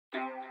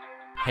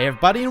Hey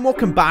everybody, and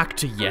welcome back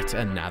to yet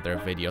another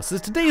video. So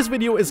today's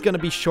video is going to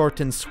be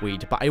short and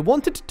sweet, but I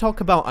wanted to talk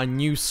about a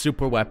new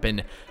super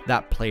weapon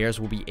that players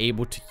will be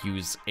able to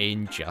use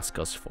in Just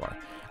Cause 4.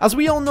 As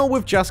we all know,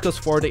 with Just Cause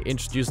 4 they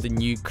introduced a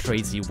new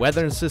crazy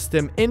weather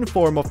system in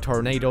form of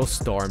tornadoes,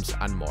 storms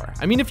and more.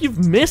 I mean, if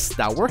you've missed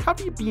that, where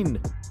have you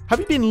been? Have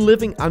you been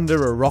living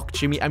under a rock,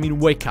 Jimmy? I mean,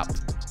 wake up.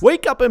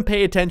 Wake up and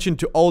pay attention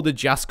to all the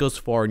Just Cause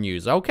 4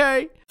 news,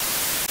 okay?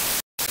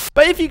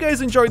 But if you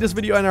guys enjoyed this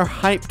video and are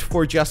hyped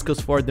for Just Cause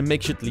 4, then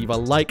make sure to leave a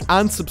like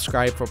and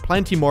subscribe for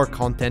plenty more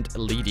content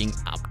leading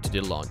up to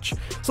the launch.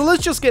 So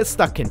let's just get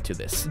stuck into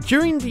this.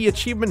 During the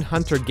Achievement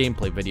Hunter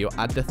gameplay video,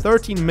 at the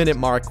 13-minute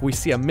mark, we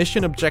see a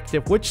mission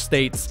objective which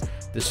states,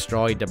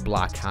 destroy the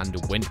Black Hand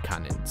wind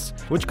cannons,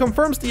 which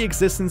confirms the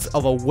existence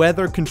of a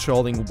weather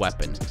controlling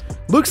weapon.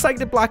 Looks like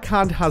the Black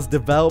Hand has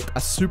developed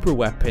a super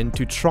weapon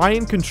to try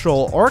and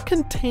control or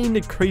contain the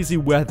crazy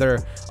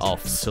weather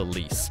of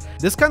Solis.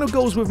 This kind of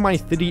goes with my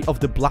theory of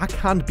the Black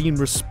Hand being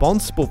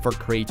responsible for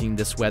creating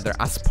this weather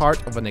as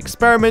part of an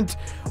experiment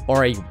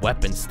or a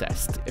weapons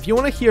test. If you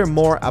want to hear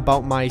more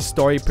about my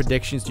story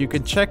predictions, you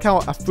can check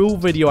out a full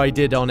video I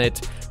did on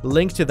it.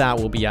 Link to that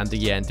will be at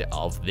the end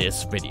of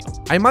this video.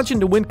 I imagine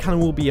the wind cannon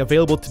will be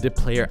available to the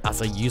player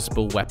as a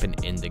usable weapon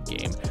in the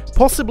game,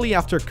 possibly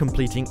after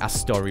completing a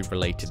story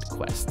related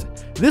quest.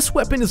 This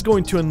weapon is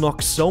going to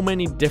unlock so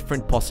many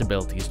different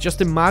possibilities. Just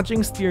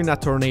imagine steering a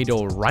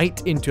tornado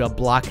right into a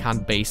Black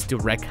Hand base to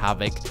wreak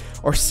havoc,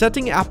 or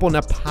setting it up on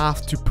a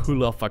path to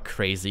pull off a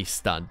crazy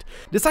stunt.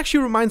 This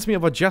actually reminds me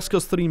of a Just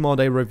Cause 3 mod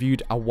I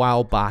reviewed a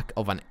while back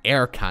of an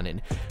air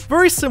cannon.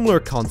 Very similar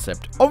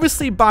concept.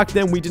 Obviously back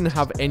then we didn't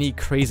have any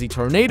crazy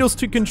tornadoes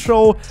to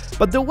control,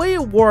 but the way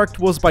it worked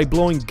was by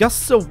blowing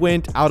gusts of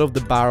wind out of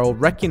the barrel,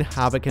 wreaking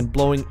havoc and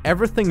blowing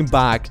everything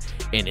back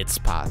in its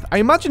path. I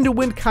imagine the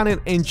wind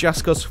cannon in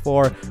Just Cause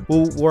 4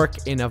 will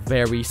work in a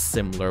very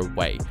similar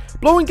way.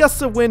 Blowing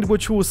gusts of wind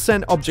which will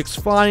send objects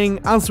flying,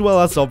 as well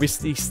as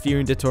obviously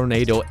steering the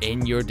tornado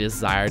in your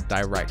desired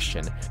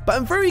direction. But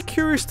I'm very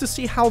curious to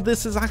see how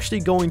this is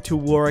actually going to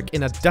work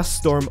in a dust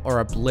storm or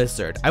a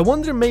blizzard. I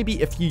wonder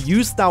maybe if you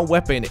use that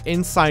weapon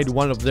inside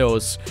one of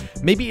those,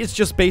 maybe it's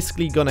just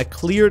basically gonna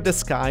clear the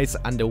skies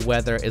and the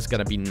weather is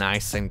gonna be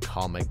nice and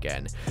calm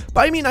again.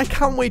 But I mean, I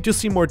can't wait to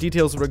see more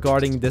details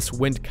regarding this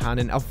wind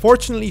cannon.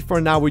 Unfortunately for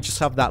now, we just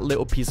have that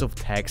little piece of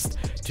text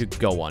to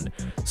go on.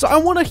 So I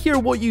want to hear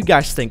what you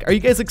guys think. Are you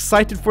guys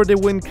excited for the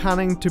wind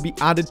cannon to be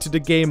added to the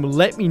game?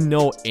 Let me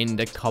know in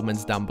the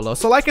comments down below.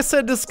 So like I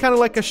said, this is kind of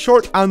like a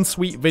short and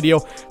sweet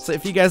video. So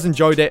if you guys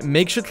enjoyed it,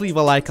 make sure to leave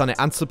a like on it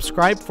and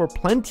subscribe for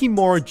plenty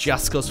more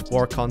Just Cause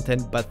 4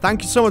 content. But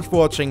thank you so much for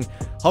watching.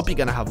 Hope you're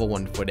gonna have a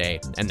wonderful day.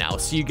 And now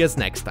see you guys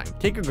next time.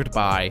 Take a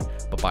goodbye.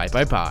 Bye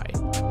bye bye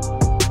bye.